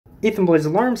Ethan Blaze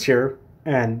Alarms here,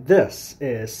 and this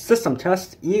is System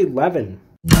Test 11.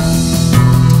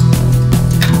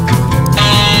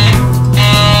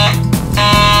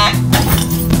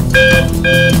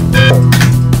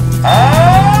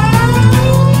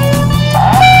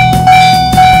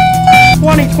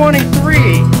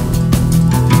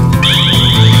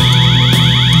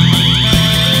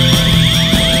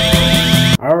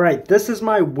 Alright, this is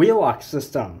my Wheelock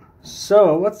system.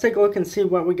 So let's take a look and see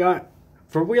what we got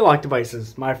for Wheelock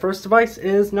devices. My first device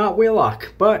is not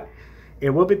Wheelock, but it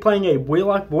will be playing a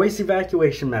Wheelock voice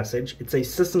evacuation message. It's a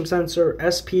system sensor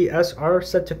SPSR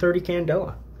set to 30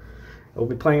 candela. It will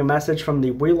be playing a message from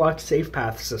the Wheelock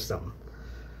SafePath system.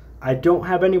 I don't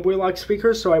have any Wheelock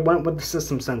speakers, so I went with the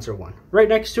system sensor one. Right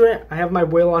next to it, I have my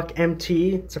Wheelock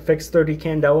MT. It's a fixed 30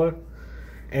 candela,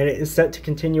 and it is set to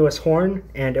continuous horn,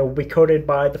 and it will be coded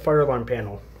by the fire alarm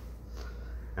panel.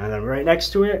 And then right next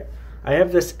to it, I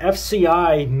have this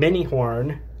FCI mini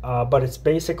horn, but it's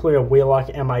basically a Wheelock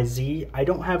MIZ. I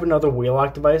don't have another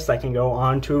Wheelock device that can go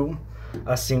onto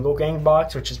a single gang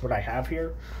box, which is what I have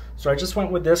here. So I just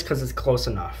went with this because it's close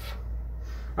enough.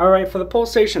 Alright, for the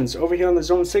pulsations, over here on the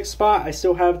zone 6 spot, I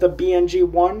still have the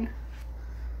BNG-1.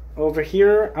 Over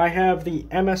here, I have the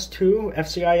MS-2,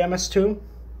 FCI MS-2,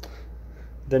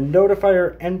 the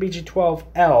Notifier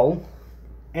NBG-12L,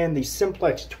 and the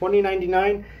Simplex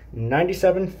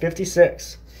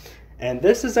 2099-9756. And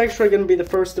this is actually going to be the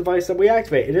first device that we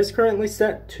activate. It is currently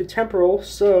set to Temporal,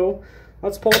 so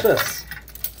let's pull this.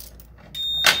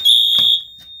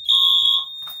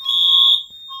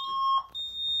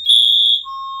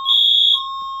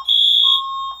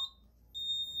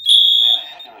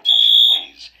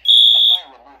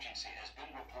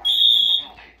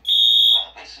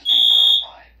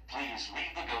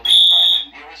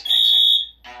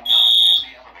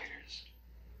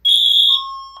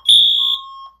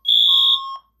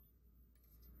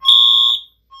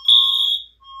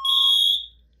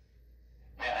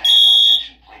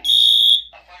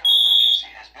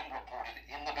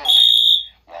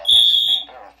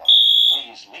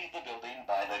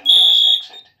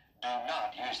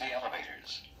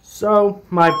 So,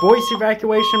 my voice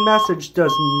evacuation message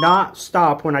does not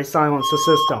stop when I silence the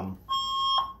system.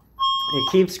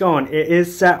 It keeps going. It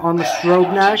is set on the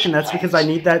strobe neck, and that's because I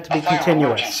need that to be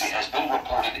continuous.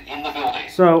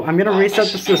 So, I'm going to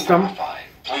reset the system.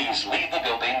 Please leave the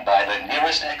building by the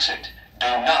nearest exit. Do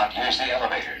not use the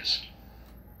elevators.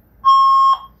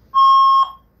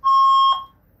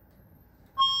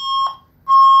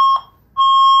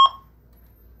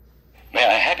 May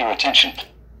I have your attention?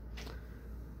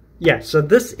 Yeah, so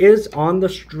this is on the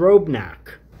strobe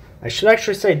neck. I should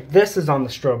actually say this is on the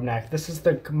strobe neck. This is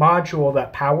the module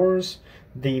that powers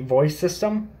the voice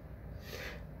system.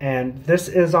 And this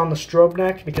is on the strobe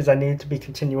neck because I need it to be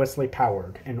continuously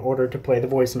powered in order to play the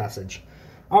voice message.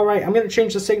 Alright, I'm going to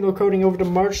change the signal coding over to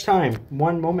March time.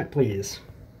 One moment, please.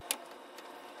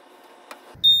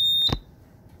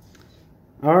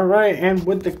 Alright, and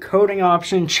with the coding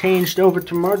option changed over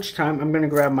to March time, I'm going to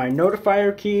grab my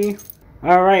notifier key.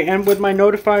 Alright, and with my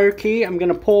notifier key, I'm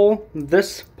going to pull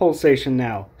this pulsation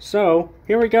now. So,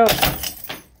 here we go.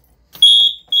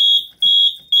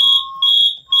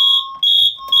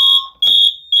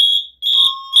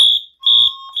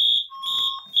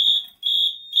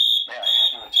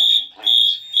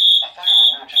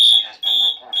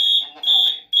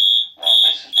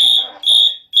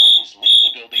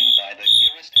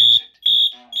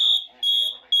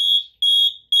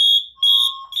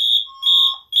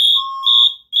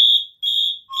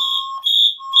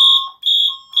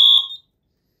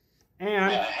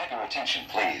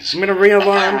 I'm going to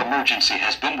re-alarm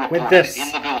with this,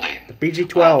 the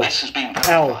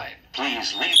BG-12L.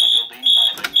 Please leave the building by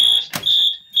the nearest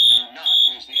exit. Do not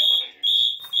use the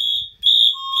elevators.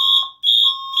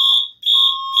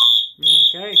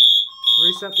 Okay,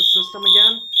 reset the system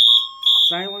again.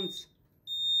 Silence.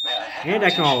 And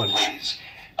acknowledge. Please.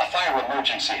 A fire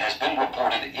emergency has been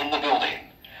reported in the building.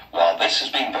 While this is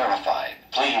being verified,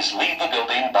 please leave the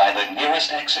building by the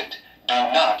nearest exit. Do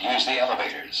not use the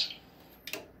elevators.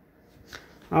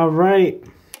 Alright.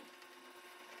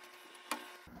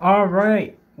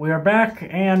 Alright. We are back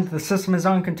and the system is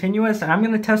on continuous, and I'm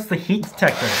going to test the heat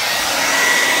detector.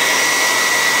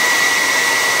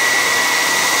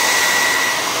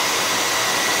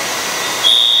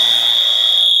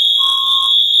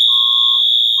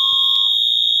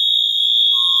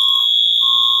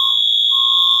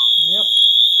 Yep.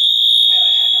 May I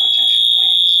have your attention,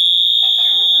 please? A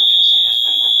fire emergency has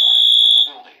been reported in the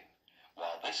building.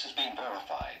 While this is being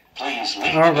verified, please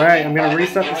leave the building. Alright, I'm going to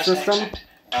reset the system. Exit.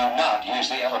 Do not use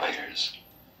the elevators.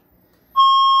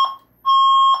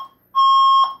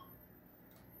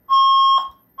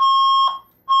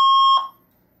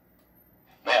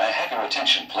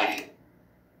 attention, please.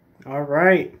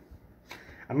 Alright.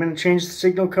 I'm going to change the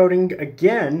signal coding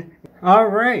again.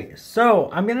 Alright, so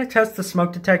I'm going to test the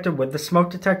smoke detector with the smoke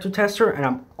detector tester, and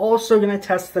I'm also going to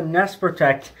test the Nest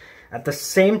Protect at the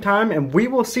same time, and we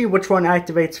will see which one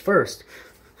activates first.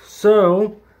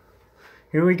 So,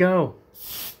 here we go.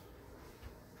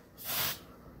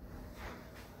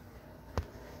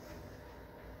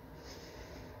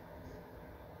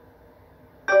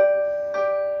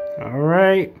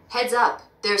 Alright. Heads up,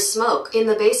 there's smoke in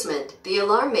the basement. The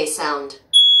alarm may sound.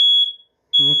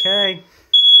 Okay.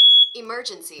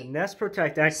 Emergency. The Nest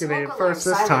Protect activated Smoke alarm first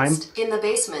this time. silenced in the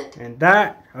basement. And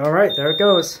that, alright, there it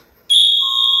goes.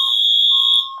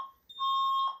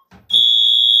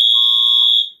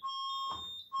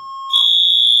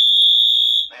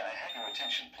 May I have your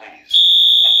attention, please?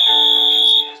 A fire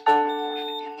emergency has been reported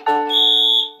in the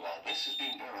building. While this is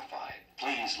being verified,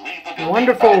 please leave the building.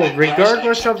 Wonderful.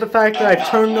 Regardless of the fact that I've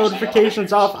turned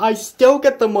notifications off, I still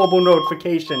get the mobile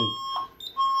notification.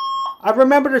 I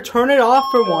remember to turn it off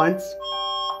for once.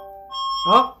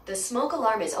 Oh. The smoke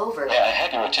alarm is over. May I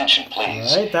have your attention,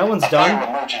 please? Alright, that one's A fire done.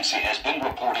 emergency has been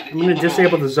reported I'm going to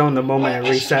disable the zone the moment it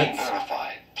While this is being resets.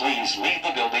 verified, please leave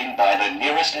the building by the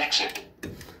nearest exit.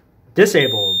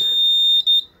 Disabled.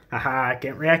 Haha, I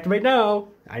can't reactivate now.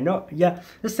 I know, yeah,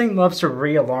 this thing loves to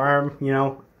re-alarm, you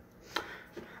know.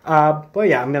 But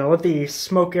yeah, I'm going to let the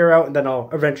smoke air out, and then I'll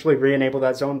eventually re-enable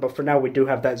that zone. But for now, we do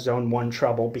have that zone 1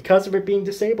 trouble because of it being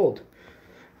disabled.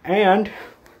 And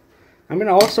I'm going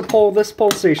to also pull this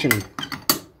pulsation. Yeah,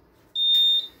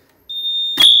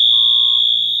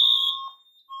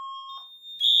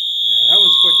 that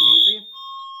was quick and easy.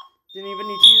 Didn't even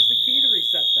need to use the key to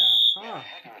reset that. May Huh. I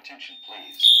have your attention,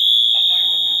 please? A fire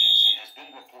emergency has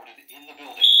been reported in the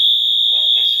building. While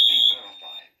this is being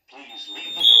verified, please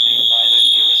leave the building by the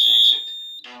nearest exit.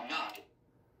 Do not.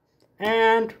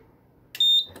 And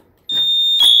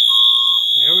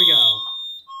there we go.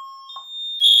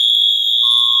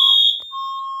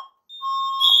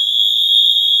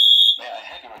 May I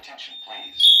have your attention,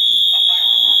 please? A fire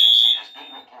emergency has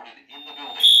been reported in the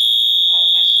building. While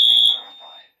this is being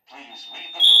verified, please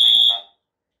leave the building by...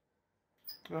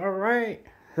 Alright,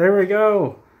 there we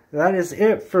go. That is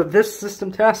it for this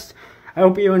system test. I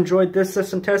hope you enjoyed this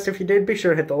system test. If you did, be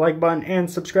sure to hit the like button and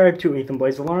subscribe to Ethan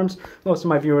Blaze Alarms. Most of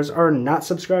my viewers are not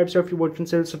subscribed, so if you would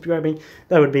consider subscribing,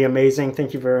 that would be amazing.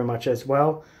 Thank you very much as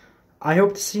well. I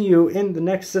hope to see you in the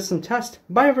next system test.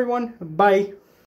 Bye, everyone. Bye.